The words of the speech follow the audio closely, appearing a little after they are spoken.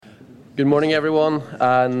Good morning, everyone,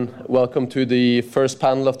 and welcome to the first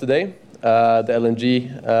panel of the day, the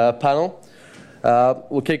LNG panel.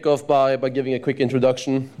 We'll kick off by giving a quick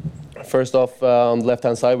introduction. First off, on the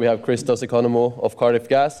left-hand side, we have Christos Economou of Cardiff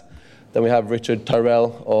Gas. Then we have Richard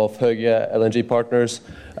Tyrrell of Høge LNG Partners,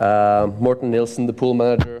 Morten Nilsen, the pool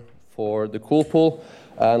manager for the Cool Pool,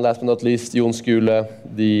 and last but not least, Jon Skule,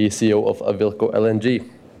 the CEO of Awilco LNG.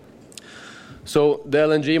 So the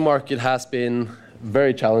LNG market has been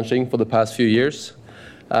very challenging for the past few years,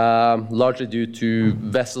 largely due to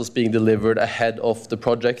vessels being delivered ahead of the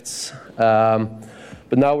projects. But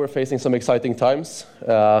now we're facing some exciting times.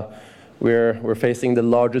 We're facing the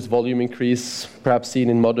largest volume increase perhaps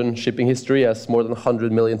seen in modern shipping history, as more than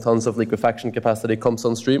 100 million tons of liquefaction capacity comes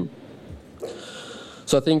on stream.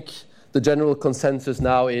 So I think the general consensus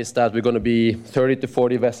now is that we're going to be 30 to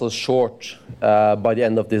 40 vessels short by the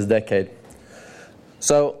end of this decade.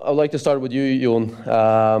 So I'd like to start with you,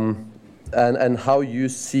 Jon, and how you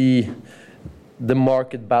see the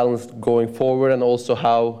market balance going forward, and also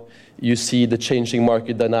how you see the changing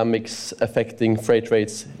market dynamics affecting freight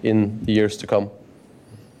rates in the years to come.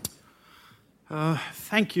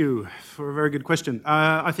 Thank you for a very good question.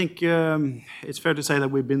 I think it's fair to say that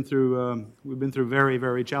we've been through very,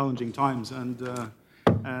 very challenging times, and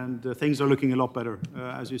things are looking a lot better.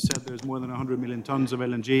 As you said, there's more than 100 million tons of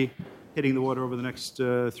LNG hitting the water over the next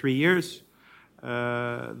 3 years.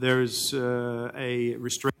 There's a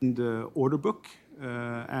restrained order book,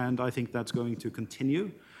 and I think that's going to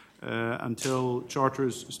continue until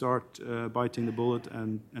charters start biting the bullet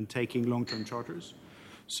and taking long-term charters.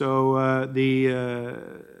 So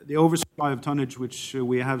the oversupply of tonnage, which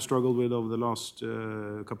we have struggled with over the last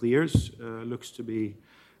couple of years, looks to be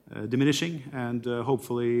diminishing, and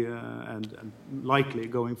hopefully and likely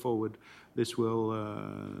going forward, this will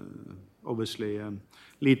obviously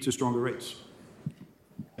lead to stronger rates.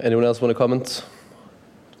 Anyone else want to comment?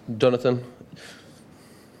 Jonathan?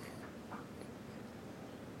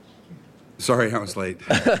 Sorry, I was late.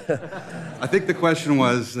 I think the question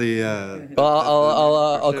was the...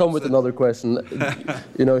 I'll come with another question.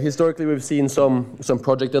 You know, historically we've seen some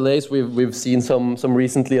project delays. We've seen some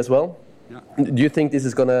recently as well. Yeah. Do you think this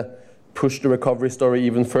is going to push the recovery story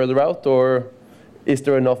even further out, or is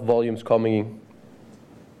there enough volumes coming in?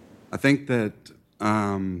 I think that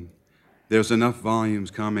there's enough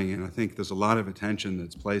volumes coming, and I think there's a lot of attention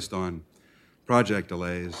that's placed on project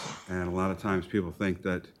delays, and a lot of times people think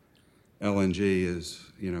that LNG is,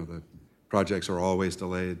 you know, the projects are always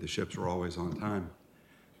delayed, the ships are always on time.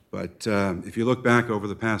 But if you look back over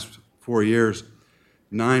the past 4 years,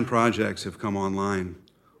 9 projects have come online,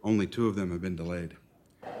 only 2 of them have been delayed.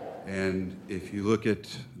 And if you look at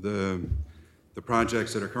the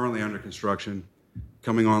projects that are currently under construction,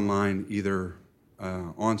 coming online either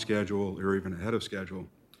on schedule or even ahead of schedule,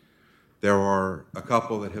 there are a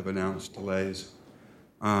couple that have announced delays,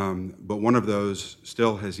 but one of those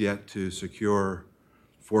still has yet to secure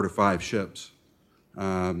 4 to 5 ships.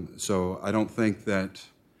 So I don't think that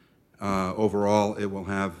overall it will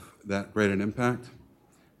have that great an impact.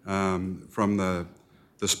 From the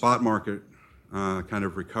spot market kind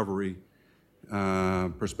of recovery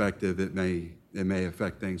perspective, it may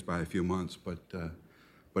affect things by a few months, but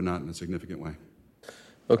not in a significant way.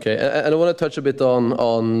 Okay, and I want to touch a bit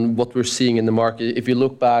on what we're seeing in the market. If you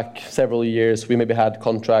look back several years, we maybe had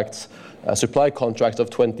contracts, supply contracts of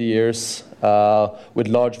 20 years with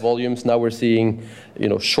large volumes. Now we're seeing, you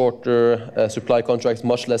know, shorter supply contracts,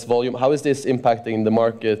 much less volume. How is this impacting the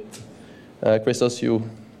market? Christos, you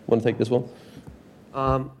want to take this one?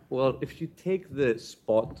 Well, if you take the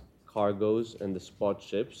spot cargoes and the spot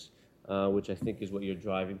ships, which I think is what you're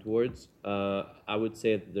driving towards, I would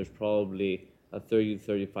say that there's probably a 30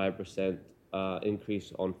 to 35%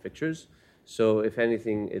 increase on fixtures. So if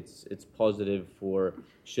anything, it's positive for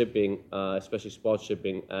shipping, especially spot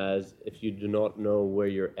shipping, as if you do not know where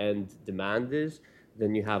your end demand is,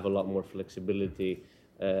 then you have a lot more flexibility,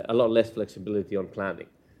 a lot less flexibility on planning.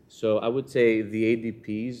 So I would say the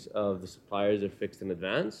ADPs of the suppliers are fixed in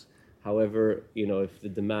advance. However, you know, if the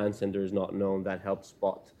demand center is not known, that helps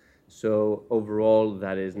spot. So overall,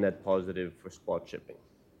 that is net positive for spot shipping.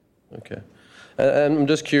 Okay. And I'm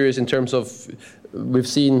just curious in terms of, we've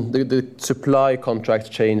seen the supply contracts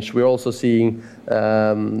change. We're also seeing,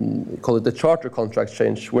 call it the charter contracts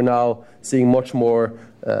change. We're now seeing much more,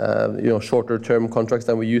 shorter term contracts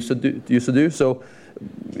than we used to do. So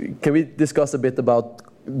can we discuss a bit about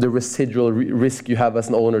the residual risk you have as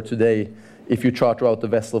an owner today if you charter out the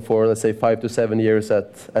vessel for, let's say, 5 to 7 years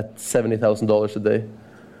at $70,000 a day?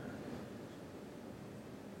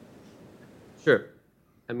 Sure.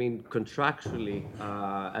 I mean, contractually,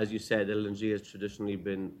 as you said, LNG has traditionally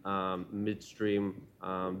been midstream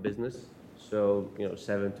business, so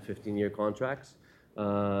 7 to 15-year contracts.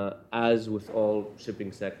 As with all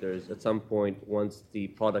shipping sectors, at some point, once the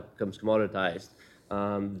product becomes commoditized,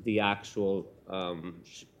 the actual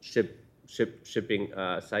shipping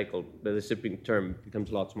cycle, the shipping term becomes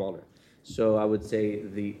a lot smaller. So I would say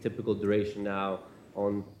the typical duration now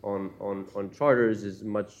on charters is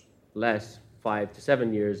much less, 5 to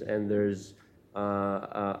 7 years, and there's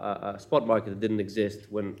a spot market that didn't exist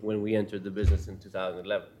when we entered the business in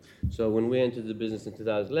 2011. So when we entered the business in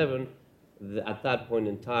 2011, at that point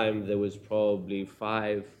in time, there was probably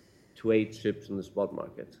 5 to 8 ships in the spot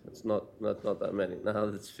market. It's not that many. Now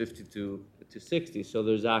it's 50 to 60. So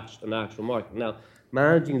there's an actual market. Now,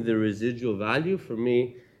 managing the residual value for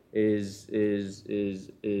me is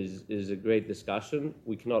a great discussion.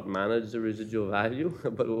 We cannot manage the residual value,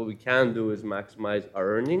 but what we can do is maximize our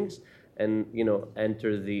earnings and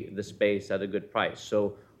enter the space at a good price.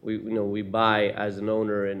 So we buy as an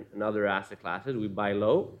owner in other asset classes. We buy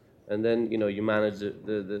low, and then you manage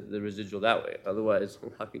the residual that way. Otherwise,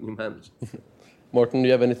 how can you manage? Morten, do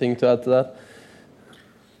you have anything to add to that?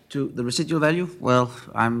 To the residual value? Well,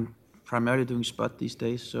 I'm primarily doing spot these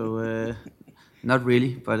days, so not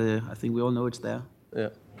really, but I think we all know it's there. Yeah.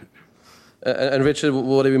 And Richard,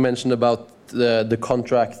 what have you mentioned about the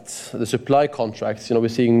contracts, the supply contracts? We're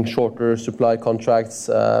seeing shorter supply contracts,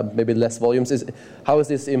 maybe less volumes. How is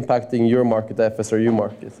this impacting your market, the FSRU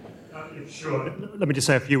market? Sure. Let me just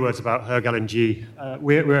say a few words about Höegh LNG.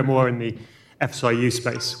 We're more in the FSRU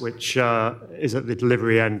space, which is at the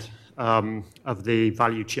delivery end of the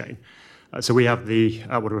value chain. So we have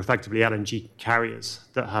what are effectively LNG carriers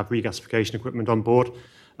that have regasification equipment on board,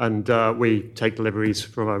 and we take deliveries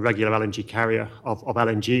from a regular LNG carrier of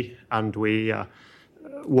LNG, and we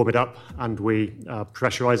warm it up, and we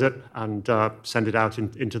pressurize it, and send it out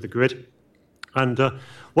into the grid. And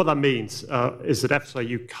what that means is that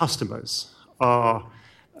FSRU customers are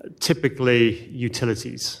typically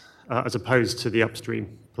utilities as opposed to the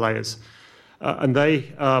upstream players. And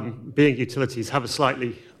they, being utilities, have a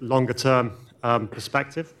slightly longer-term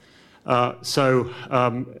perspective. So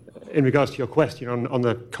in regards to your question on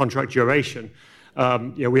the contract duration,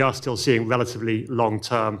 we are still seeing relatively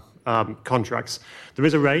long-term contracts. There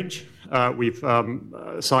is a range. We've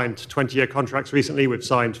signed 20-year contracts recently. We've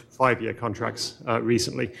signed 5-year contracts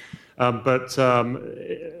recently. But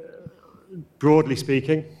broadly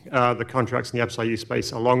speaking, the contracts in the FSRU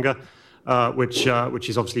space are longer, which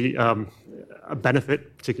is obviously a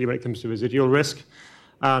benefit, particularly when it comes to residual risk.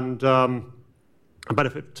 And a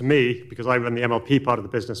benefit to me, because I run the MLP part of the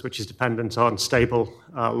business, which is dependent on stable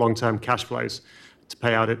long-term cash flows to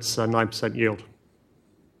pay out its 9% yield.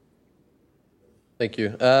 Thank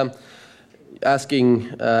you.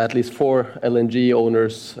 Asking at least 4 LNG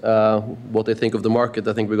owners what they think of the market,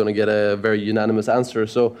 I think we're going to get a very unanimous answer.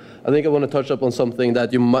 So I think I want to touch up on something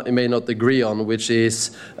that you may not agree on, which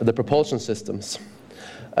is the propulsion systems.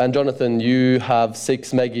 And Jonathan, you have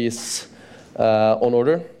 6 Meggies on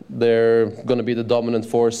order. They're going to be the dominant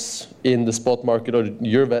force in the spot market, or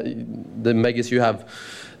the Meggies you have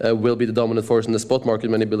will be the dominant force in the spot market,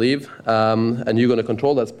 many believe, and you're going to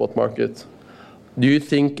control that spot market. Do you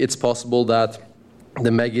think it's possible that the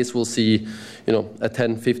Meggies will see, a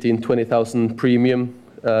 10, 15, 20,000 premium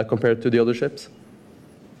compared to the other ships?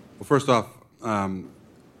 Well, first off,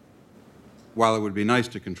 while it would be nice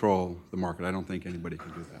to control the market, I don't think anybody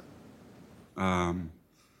can do that.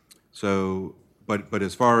 But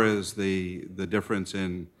as far as the difference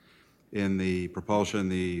in the propulsion,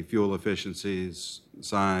 the fuel efficiencies,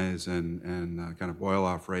 size, and kind of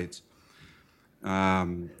boil-off rates,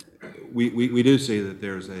 we do see that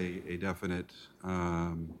there's a definite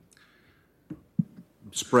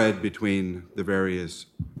spread between the various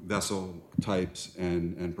vessel types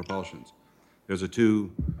and propulsions. There's a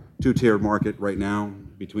two-tier market right now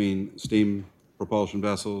between steam propulsion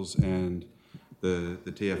vessels and the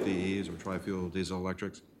TFDEs, or tri-fuel diesel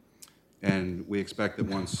electrics. And we expect that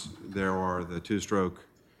once there are the two-stroke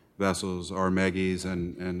vessels, our Meggies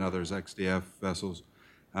and others, XDF vessels,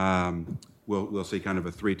 we'll see kind of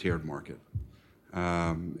a 3-tiered market.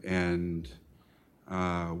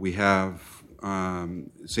 We have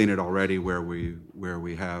seen it already where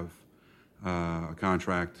we have a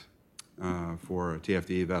contract for a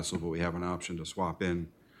TFDE vessel, but we have an option to swap in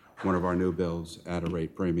one of our new builds at a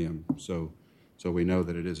rate premium. So we know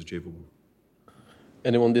that it is achievable.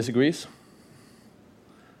 Anyone disagrees?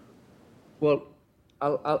 Well,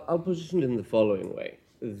 I'll position it in the following way.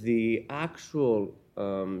 The actual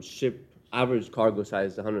ship average cargo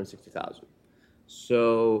size is 160,000.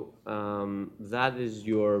 So that is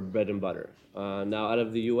your bread and butter. Now, out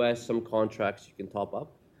of the U.S., some contracts you can top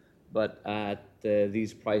up, but at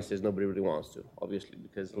these prices, nobody really wants to, obviously,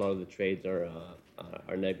 because a lot of the trades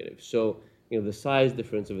are negative. So, the size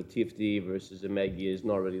difference of a TFD versus a MEGI is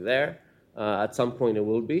not really there. At some point, it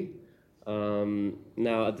will be.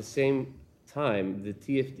 Now, at the same time, the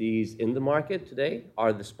TFDs in the market today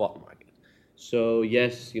are the spot market. So,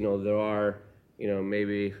 yes, there are,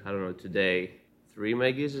 maybe, I don't know, today, 3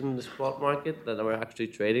 MEGIs in the spot market that are actually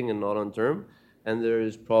trading and not on term, and there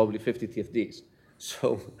is probably 50 TFDs.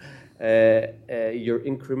 So your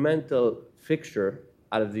incremental fixture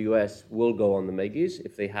out of the US will go on the MEGIs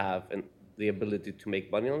if they have the ability to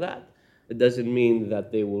make money on that. It doesn't mean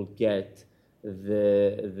that they will get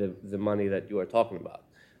the money that you are talking about.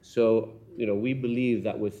 So, we believe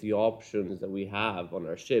that with the options that we have on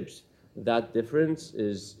our ships, that difference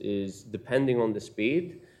is depending on the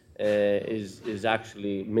speed, is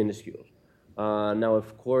actually minuscule. Now,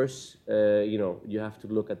 of course, you have to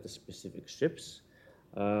look at the specific ships.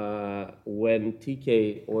 When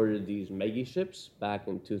TK ordered these MEGI ships back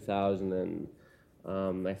in 2000 and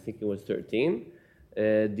I think it was 13,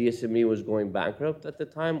 DSME was going bankrupt at the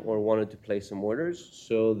time or wanted to place some orders,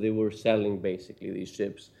 so they were selling basically these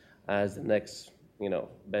ships as the next,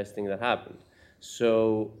 best thing that happened.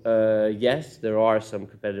 So yes, there are some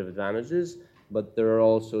competitive advantages, but there are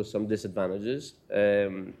also some disadvantages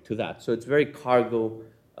to that. So it's very cargo,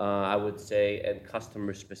 I would say, and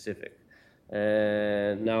customer specific.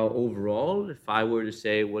 Now, overall, if I were to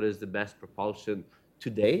say what is the best propulsion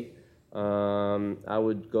today, I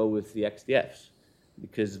would go with the XDFs,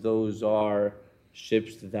 because those are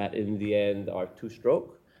ships that in the end are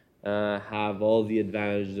two-stroke, have all the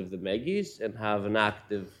advantages of the MEGIs, and have an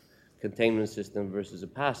active containment system versus a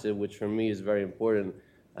passive, which for me is very important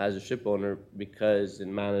as a ship owner, because it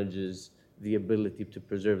manages the ability to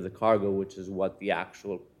preserve the cargo, which is what the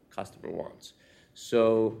actual customer wants.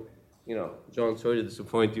 So, John, sorry to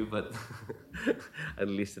disappoint you, but at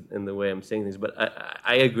least in the way I'm saying things, but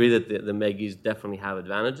I agree that the MEGIs definitely have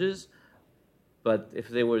advantages, but if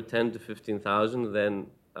they were 10 to 15,000, then,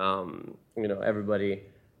 everybody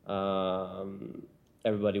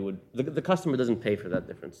would, the customer doesn't pay for that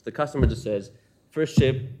difference. The customer just says, first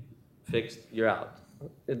ship, fixed, you're out.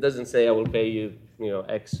 It doesn't say I will pay you,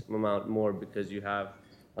 X amount more because you have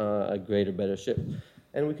a greater, better ship.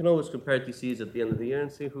 And we can always compare TCs at the end of the year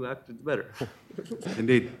and see who acted better.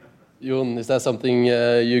 Indeed. Jon, is that something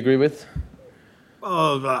you agree with?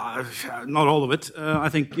 Not all of it. I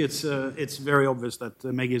think it's very obvious that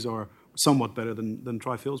MEGIs are somewhat better than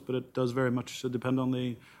tri-fuels, but it does very much depend on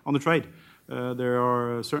the trade. There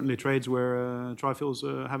are certainly trades where tri-fuels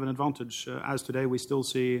have an advantage. As today, we still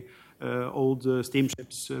see old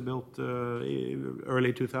steamships built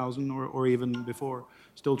early 2000 or even before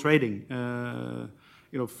still trading.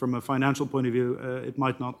 From a financial point of view, it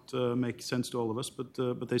might not make sense to all of us, but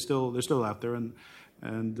they're still out there, and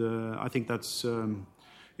I think that's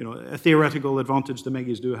a theoretical advantage the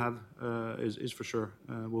MEGIs do have is for sure.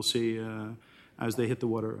 We'll see as they hit the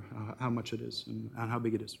water how much it is and how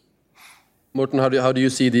big it is. Morten, how do you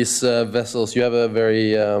see these vessels? You have a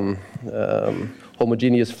very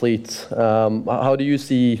homogeneous fleet. How do you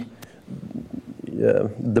see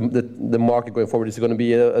the market going forward? Is it going to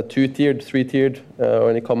be a two-tiered, three-tiered, or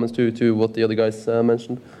any comments to what the other guys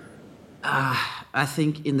mentioned? I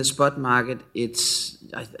think in the spot market, it's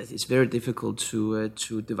very difficult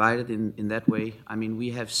to divide it in that way. I mean,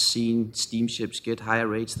 we have seen steamships get higher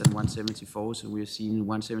rates than 174s, and we have seen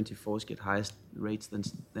 174s get higher rates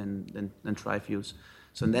than tri-fuels.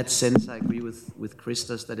 So in that sense, I agree with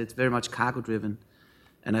Christos that it's very much cargo-driven.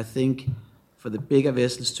 And I think for the bigger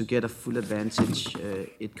vessels to get a full advantage,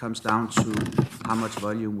 it comes down to how much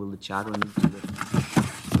volume will the charterer need to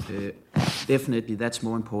lift. Definitely, that's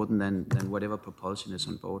more important than whatever propulsion is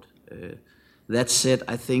on board. That said,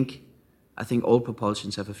 I think all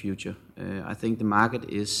propulsions have a future. I think the market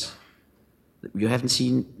is. You haven't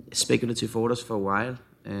seen speculative orders for a while.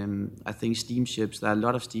 I think steamships. There are a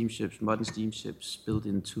lot of steamships, modern steamships built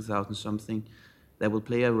in 2000 something, that will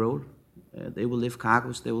play a role. They will lift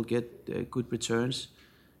cargoes. They will get good returns.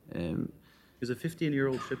 Is a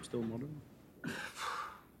 15-year-old ship still modern?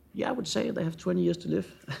 Yeah, I would say they have 20 years to live.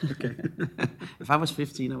 Okay. If I was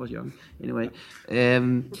 15, I was young. Anyway,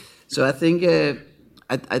 so I think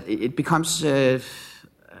it becomes.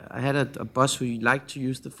 I had a boss who liked to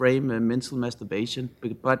use the frame mental masturbation,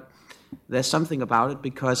 but there's something about it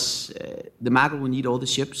because the market will need all the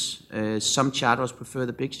ships. Some charters prefer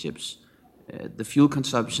the big ships. The fuel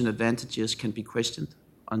consumption advantages can be questioned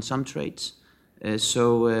on some trades.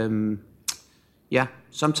 yeah,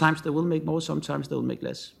 sometimes they will make more, sometimes they will make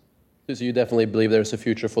less. So you definitely believe there's a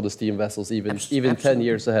future for the steam vessels, even 10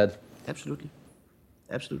 years ahead? Absolutely.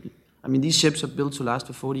 Absolutely. I mean, these ships are built to last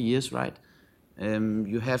for 40 years, right?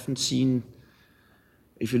 You haven't seen,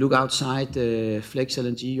 if you look outside Flex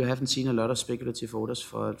LNG, you haven't seen a lot of speculative orders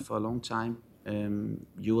for a long time.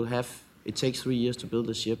 You will have, it takes 3 years to build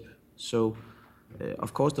a ship. So,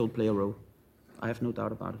 of course, they will play a role. I have no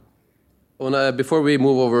doubt about it. Before we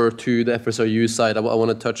move over to the FSRU side, I want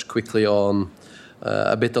to touch quickly on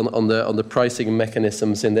a bit on the pricing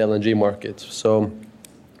mechanisms in the LNG market. So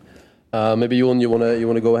maybe you want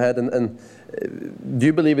to go ahead and do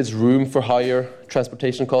you believe it's room for higher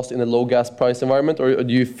transportation costs in a low gas price environment, or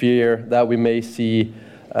do you fear that we may see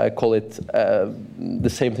call it the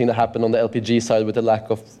same thing that happened on the LPG side with the lack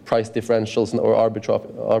of price differentials or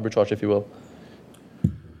arbitrage, if you will?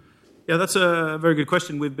 Yeah, that's a very good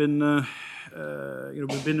question. We've been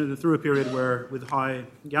we've been through a period where with high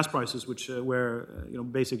gas prices, where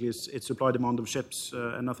basically it's supply demand of ships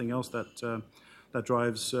and nothing else that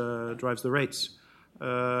drives the rates.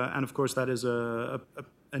 And of course that is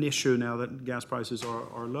an issue now that gas prices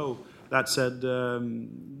are low. That said,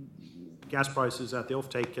 gas prices at the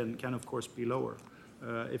offtake can of course be lower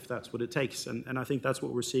if that's what it takes. And I think that's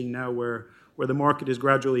what we're seeing now, where the market is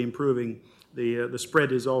gradually improving. The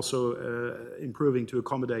spread is also improving to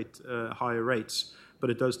accommodate higher rates, but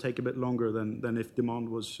it does take a bit longer than if demand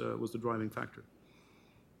was the driving factor.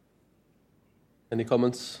 Any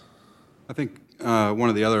comments? I think one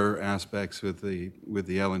of the other aspects with the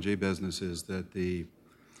LNG business is that the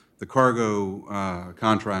cargo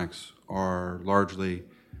contracts are largely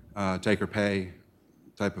take or pay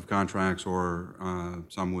type of contracts, or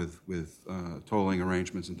some with tolling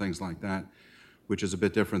arrangements and things like that, which is a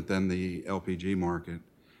bit different than the LPG market.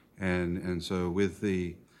 And so with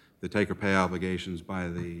the take or pay obligations by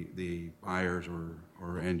the buyers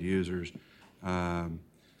or end users,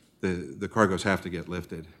 the cargoes have to get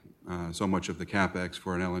lifted. So much of the capex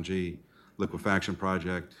for an LNG liquefaction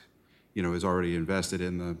project, is already invested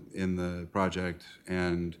in the project,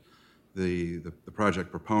 and the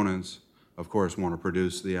project proponents, of course, want to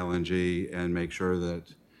produce the LNG and make sure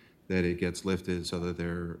that it gets lifted so that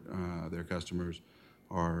their customers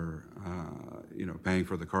are paying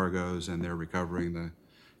for the cargoes, and they're recovering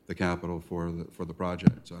the capital for the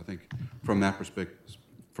project. So I think from that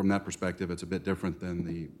perspective, it's a bit different than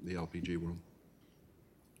the LPG world.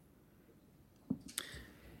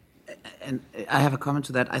 And I have a comment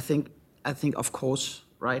to that. I think of course,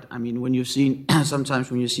 right? I mean, when you've seen sometimes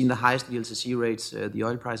when you've seen the highest VLCC rates, the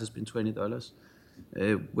oil price has been $20.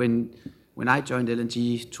 When I joined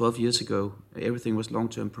LNG 12 years ago, everything was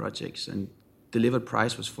long-term projects, and delivered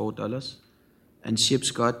price was $4, and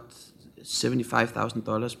ships got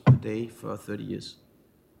 $75,000 per day for 30 years.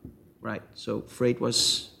 Right. So freight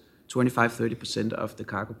was 25-30% of the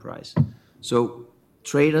cargo price. So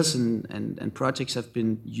traders and projects have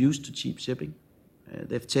been used to cheap shipping.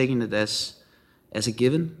 They've taken it as a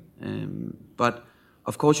given, but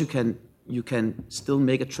of course you can still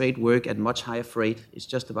make a trade work at much higher freight. It's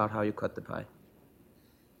just about how you cut the pie.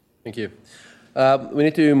 Thank you. We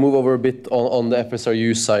need to move over a bit on the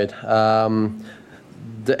FSRU side.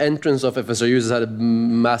 The entrance of FSRUs has had a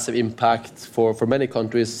massive impact for many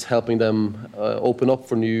countries, helping them open up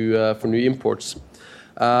for new imports.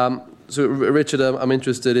 So, Richard, I'm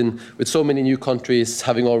interested in, with so many new countries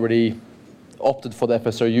having already opted for the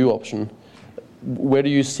FSRU option, where do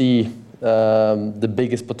you see the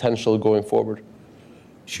biggest potential going forward?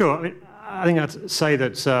 Sure. I mean, I think I'd say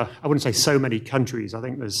that I wouldn't say so many countries. I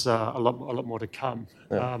think there's a lot more to come.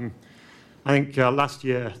 Yeah. I think last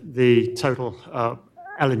year the total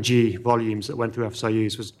LNG volumes that went through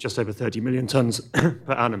FSRUs was just over 30 million tons per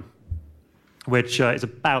annum, which is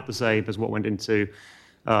about the same as what went into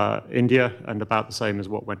India and about the same as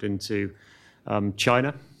what went into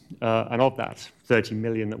China. And of that 30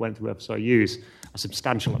 million that went through FSRUs, a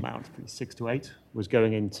substantial amount, 6 to 8, was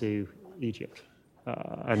going into Egypt.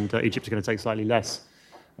 And Egypt is going to take slightly less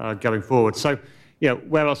going forward. So,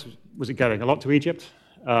 where else was it going? A lot to Egypt,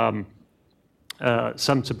 some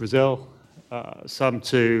to Brazil, some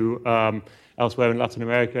to elsewhere in Latin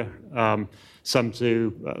America, some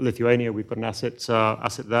to Lithuania. We've got an asset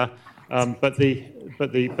there. But the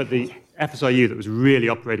FSRU that was really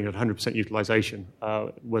operating at 100% utilization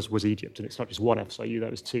was Egypt, and it's not just one FSRU;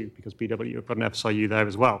 there was two, because BW have got an FSRU there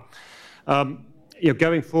as well.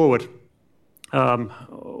 Going forward,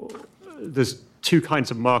 there's two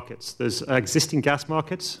kinds of markets. There's existing gas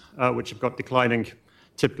markets, which have got declining,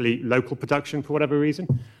 typically local production for whatever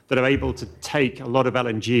reason, that are able to take a lot of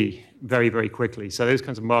LNG very, very quickly. So those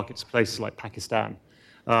kinds of markets, places like Pakistan,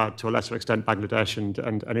 to a lesser extent Bangladesh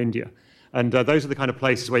and India. And those are the kind of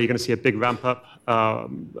places where you're going to see a big ramp up.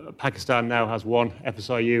 Pakistan now has one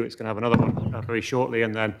FSRU. It's going to have another one very shortly,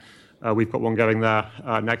 and then we've got one going there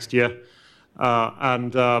next year.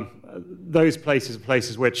 Those places are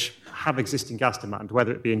places which have existing gas demand,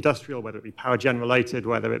 whether it be industrial, whether it be power gen related,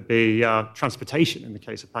 whether it be transportation in the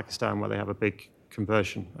case of Pakistan, where they have a big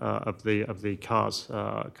conversion of the cars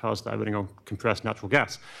that are running on compressed natural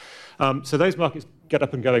gas. So those markets get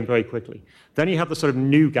up and going very quickly. Then you have the sort of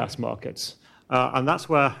new gas markets, and that's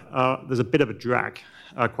where there's a bit of a drag,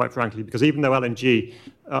 quite frankly, because even though LNG,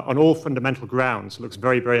 on all fundamental grounds, looks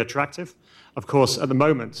very, very attractive, of course, at the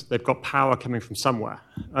moment, they've got power coming from somewhere,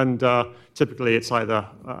 and typically it's either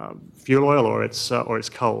fuel oil or it's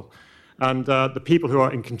coal. And the people who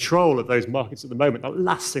are in control of those markets at the moment, the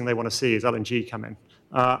last thing they want to see is LNG come in.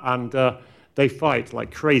 They fight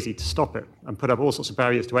like crazy to stop it and put up all sorts of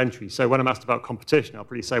barriers to entry. So when I'm asked about competition, I'll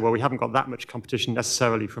probably say, well, we haven't got that much competition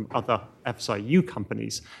necessarily from other FSRU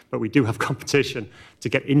companies, but we do have competition to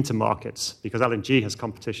get into markets because LNG has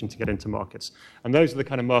competition to get into markets. And those are the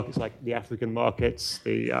kind of markets like the African markets,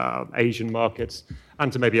 the Asian markets,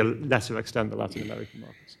 and to maybe a lesser extent, the Latin American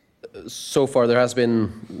markets. So far, there has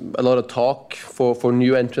been a lot of talk for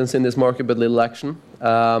new entrants in this market, but little action.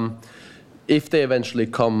 If they eventually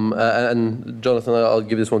come, and Jonathan, I'll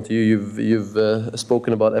give this one to you. You've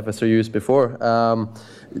spoken about FSRUs before.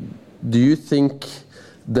 Do you think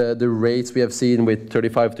the rates we have seen with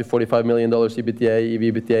 $35 to $45 million EBITDA,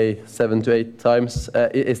 EV/EBITDA 7 to 8 times,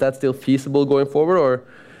 is that still feasible going forward, or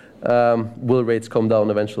will rates come down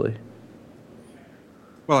eventually?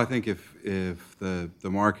 Well, I think if the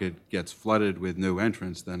market gets flooded with new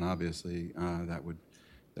entrants, then obviously that would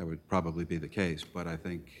probably be the case. But I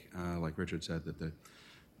think, like Richard said, that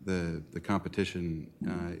the competition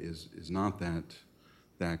is not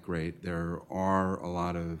that great. There are a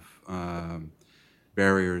lot of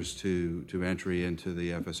barriers to entry into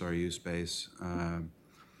the FSRU space. An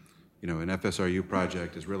FSRU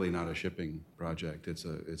project is really not a shipping project. It's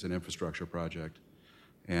an infrastructure project,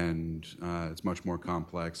 and it's much more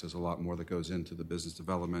complex. There's a lot more that goes into the business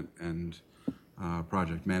development and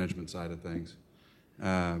project management side of things.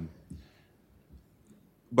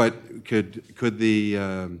 But could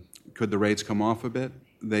the rates come off a bit?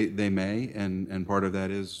 They may, and part of that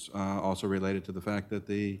is also related to the fact that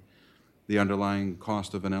the underlying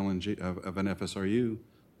cost of an LNG of an FSRU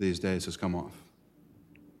these days has come off.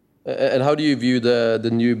 And how do you view the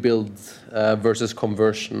new build versus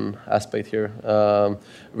conversion aspect here?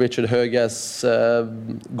 Richard, Höegh has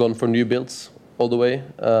gone for new builds all the way.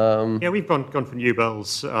 Yeah, we've gone for new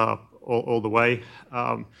builds all the way.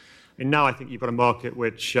 And now I think you've got a market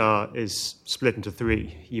which is split into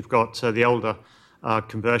three. You've got the older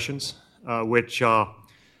conversions, which are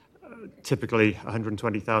typically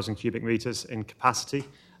 120,000 cubic meters in capacity,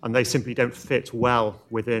 and they simply don't fit well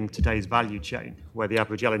within today's value chain, where the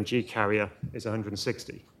average LNG carrier is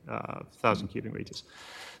 160,000 cubic meters.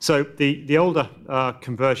 So the older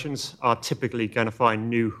conversions are typically going to find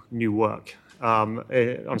new work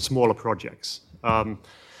on smaller projects.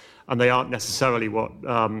 And they aren't necessarily what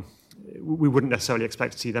we wouldn't necessarily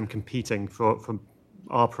expect to see them competing for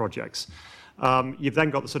our projects. You've then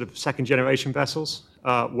got the sort of second generation vessels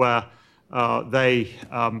where they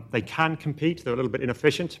can compete. They're a little bit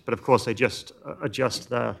inefficient, but of course they just adjust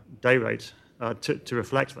their day rate to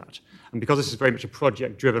reflect that. And because this is very much a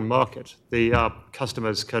project-driven market, the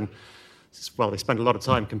customers can, well, they spend a lot of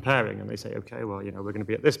time comparing, and they say, okay, well, we're going to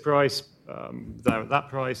be at this price, they're at that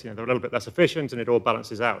price, they're a little bit less efficient, and it all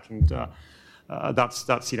balances out. And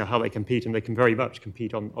that's how they compete, and they can very much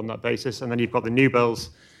compete on that basis. And then you've got the new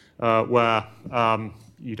builds where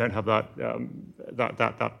you don't have that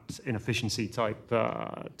inefficiency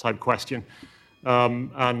type question,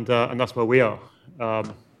 and that's where we are,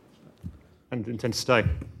 and intend to stay.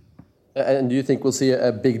 And do you think we'll see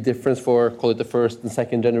a big difference for, call it, the first and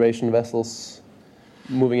second generation vessels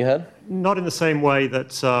moving ahead? Not in the same way that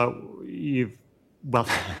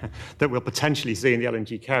that we'll potentially see in the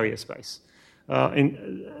LNG carrier space.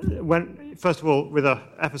 First of all, with a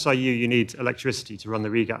FSRU, you need electricity to run the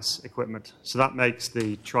regas equipment. So that makes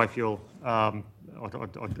the tri-fuel or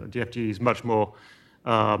DFGs much more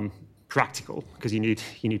practical because you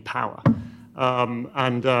need power.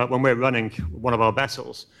 And when we're running one of our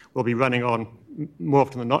vessels, we'll be running on, more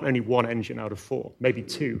often than not, only one engine out of 4, maybe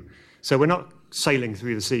 2. So we're not sailing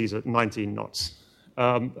through the seas at 19 knots.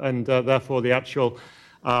 And therefore, the actual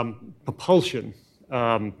propulsion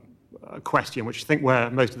question, which I think where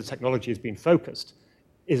most of the technology has been focused,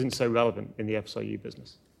 isn't so relevant in the FSRU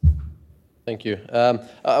business. Thank you.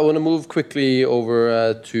 I want to move quickly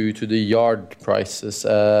over to the yard prices.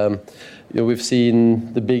 We've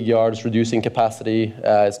seen the big yards reducing capacity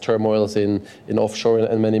as turmoils in offshore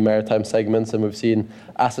and many maritime segments, and we've seen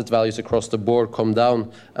asset values across the board come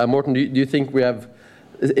down. Morten, do you think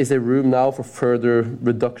is there room now for further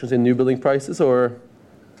reductions in new building prices, or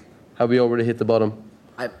have we already hit the bottom?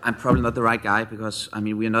 I'm probably not the right guy because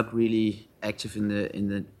we are not really active in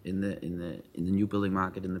the new building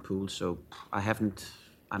market in the pool, so I'm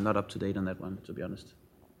not up to date on that one, to be honest.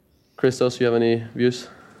 Christos, you have any views?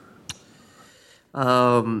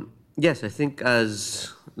 Yes, I think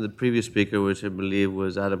as the previous speaker, which I believe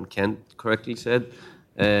was Adam Kent, correctly said,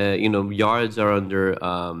 yards are under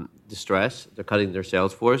distress. They're cutting their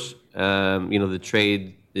sales force. The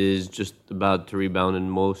trade is just about to rebound in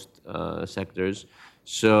most sectors.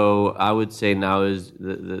 So I would say now is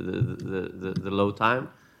the low time.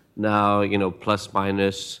 Now, plus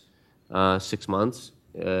minus 6 months,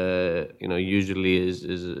 usually is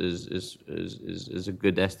a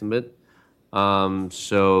good estimate.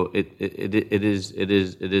 So it is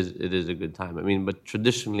a good time. But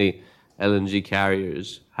traditionally, LNG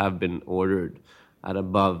carriers have been ordered at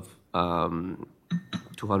above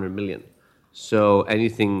 200 million. So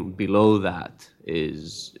anything below that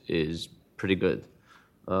is pretty good.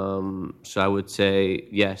 So I would say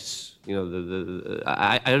yes.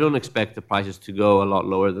 I don't expect the prices to go a lot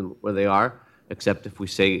lower than where they are, except if we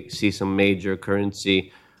see some major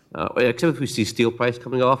currency, except if we see steel price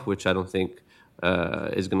coming off, which I don't think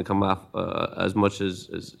is going to come off as much as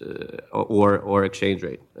or exchange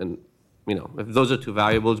rate. And if those are two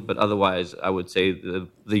variables, but otherwise, I would say the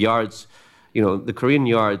yards, the Korean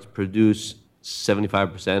yards produce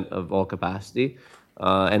 75% of all capacity.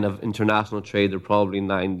 And of international trade, they're probably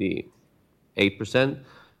 98%,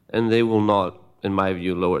 and they will not, in my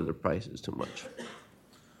view, lower their prices too much.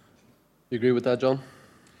 You agree with that, John?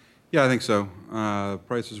 Yeah, I think so.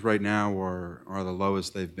 Prices right now are the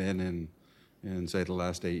lowest they've been in say the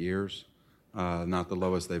last 8 years, not the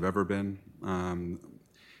lowest they've ever been. And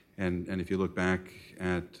if you look back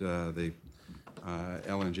at the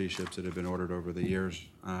LNG ships that have been ordered over the years,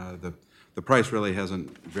 the price really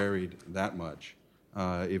hasn't varied that much.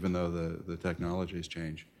 Even though the technologies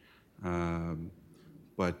change.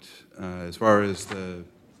 But as far as the,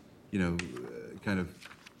 kind of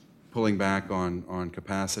pulling back on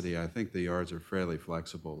capacity, I think the yards are fairly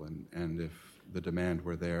flexible, and if the demand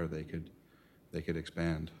were there, they could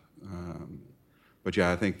expand. But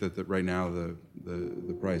yeah, I think that right now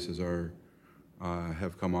the prices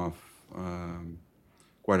have come off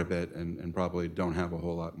quite a bit and probably don't have a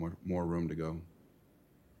whole lot more room to go.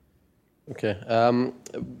 Okay,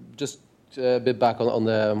 just a bit back on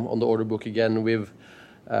the order book again. We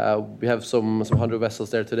have some 100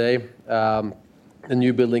 vessels there today. The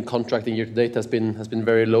new building contracting year to date has been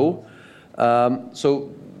very low.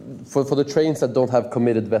 So for the trains that don't have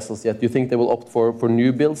committed vessels yet, do you think they will opt for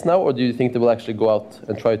new builds now, or do you think they will actually go out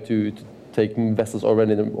and try to take vessels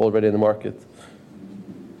already in the market?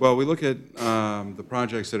 Well, we look at the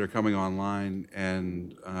projects that are coming online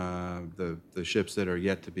and the ships that are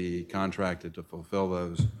yet to be contracted to fulfill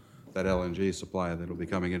that LNG supply that will be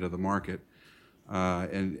coming into the market.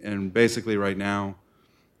 And basically right now,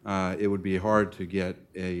 it would be hard to get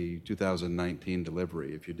a 2019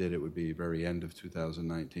 delivery. If you did, it would be very end of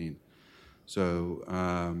 2019. So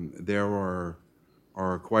there are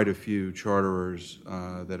quite a few charterers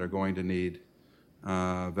that are going to need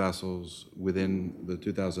vessels within the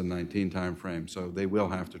 2019 timeframe. So they will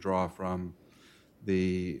have to draw from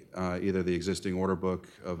either the existing order book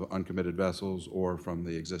of uncommitted vessels or from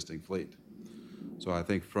the existing fleet. So I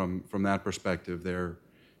think from that perspective,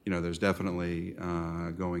 there's definitely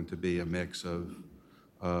going to be a mix of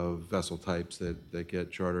vessel types that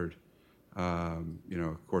get chartered.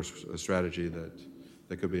 Of course, a strategy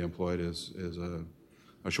that could be employed is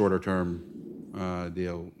a shorter term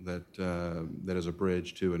deal that is a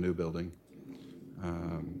bridge to a new building.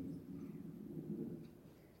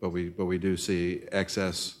 But we do see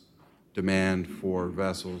excess demand for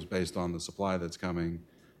vessels based on the supply that's coming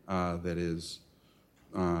that is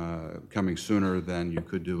coming sooner than you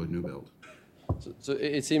could do a new build. So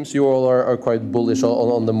it seems you all are quite bullish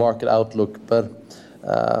on the market outlook, but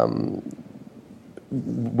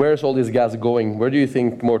where's all this gas going? Where do you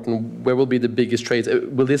think, Morten, where will be the biggest trades?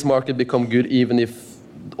 Will this market become good even if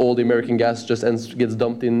all the American gas just gets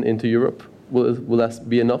dumped into Europe? Will that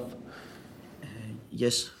be enough?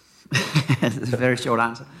 Yes. That's a very short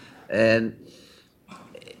answer. And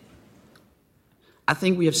I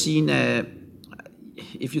think we have seen,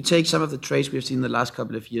 if you take some of the trades we have seen in the last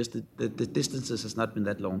couple of years, the distances has not been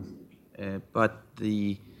that long. But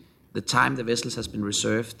the the time the vessels has been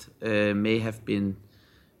reserved may have been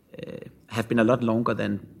a lot longer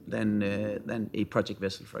than a project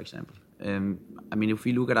vessel, for example. I mean, if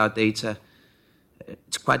we look at our data,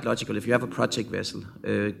 it's quite logical. If you have a project vessel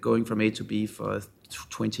going from A to B for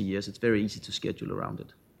 20 years, it's very easy to schedule around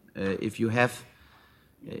it. If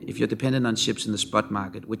you're dependent on ships in the spot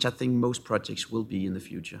market, which I think most projects will be in the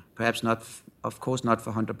future, perhaps not, of course, not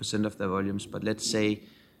for 100% of their volumes, but let's say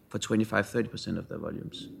for 25-30% of their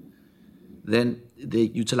volumes, then the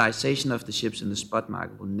utilization of the ships in the spot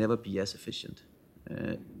market will never be as efficient.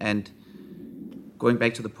 And going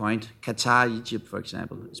back to the point, Qatar, Egypt, for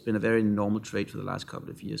example, it's been a very normal trade for the last couple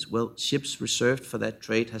of years. Well, ships reserved for that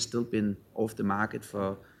trade has still been off the market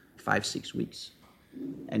for 5-6 weeks.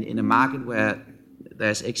 And in a market where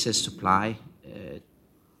there's excess supply,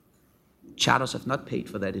 charters have not paid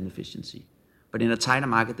for that inefficiency. But in a tighter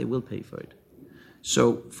market, they will pay for it.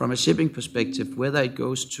 So from a shipping perspective, whether it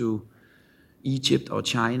goes to Egypt or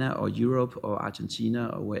China or Europe or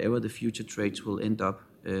Argentina or wherever the future trades will end up,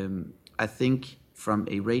 I think from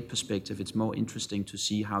a rate perspective, it's more interesting to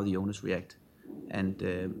see how the owners react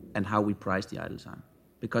and how we price the idle time.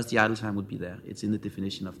 Because the idle time would be there. It's in the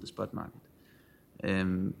definition of the spot market.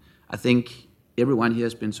 I think everyone here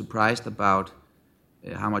has been surprised about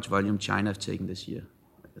how much volume China have taken this year.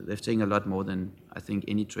 They've taken a lot more than I think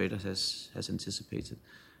any trader has anticipated.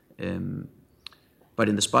 But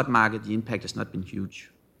in the spot market, the impact has not been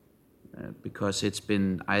huge because it's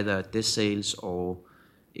been either desk sales or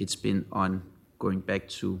it's been on going back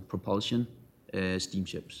to propulsion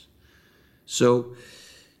steamships. So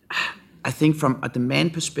I think from a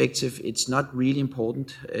demand perspective, it's not really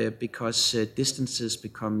important because distances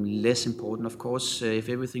become less important. Of course, if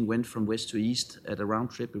everything went from west to east at a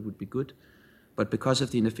round trip, it would be good. But because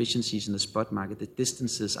of the inefficiencies in the spot market, the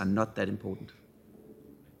distances are not that important.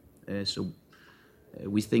 So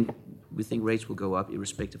we think rates will go up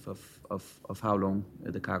irrespective of how long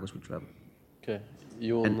the cargoes will travel. Okay.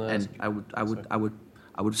 And I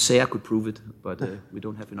would say I could prove it, but we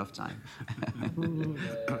don't have enough time.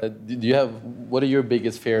 Do you have? What are your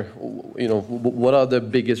biggest fear? You know, what are the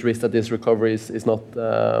biggest risks that this recovery is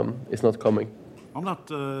not coming? I'm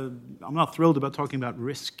not thrilled about talking about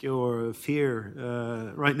risk or fear.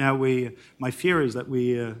 Right now, my fear is that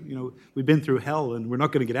we've been through hell and we're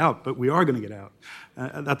not going to get out, but we are going to get out.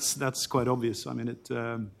 That's quite obvious. I mean,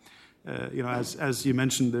 as you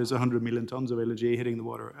mentioned, there's 100 million tons of LNG hitting the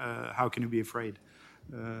water. How can you be afraid?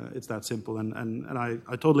 It's that simple. And I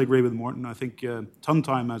totally agree with Morten. I think ton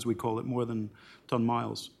time, as we call it, more than ton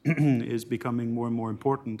miles, is becoming more and more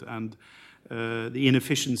important. And the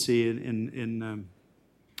inefficiency from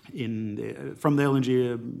the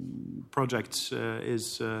LNG projects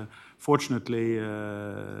is fortunately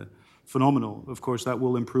phenomenal. Of course, that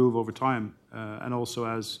will improve over time, and also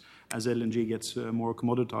as LNG gets more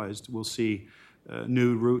commoditized, we'll see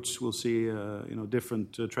new routes. We'll see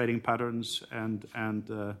different trading patterns, and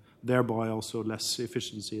thereby also less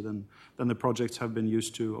efficiency than the projects have been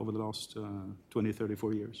used to over the last 20, 30,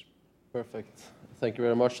 40 years. Perfect. Thank you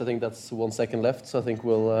very much. I think that's 1 second left, so I think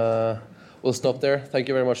we'll stop there. Thank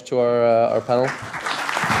you very much to our panel.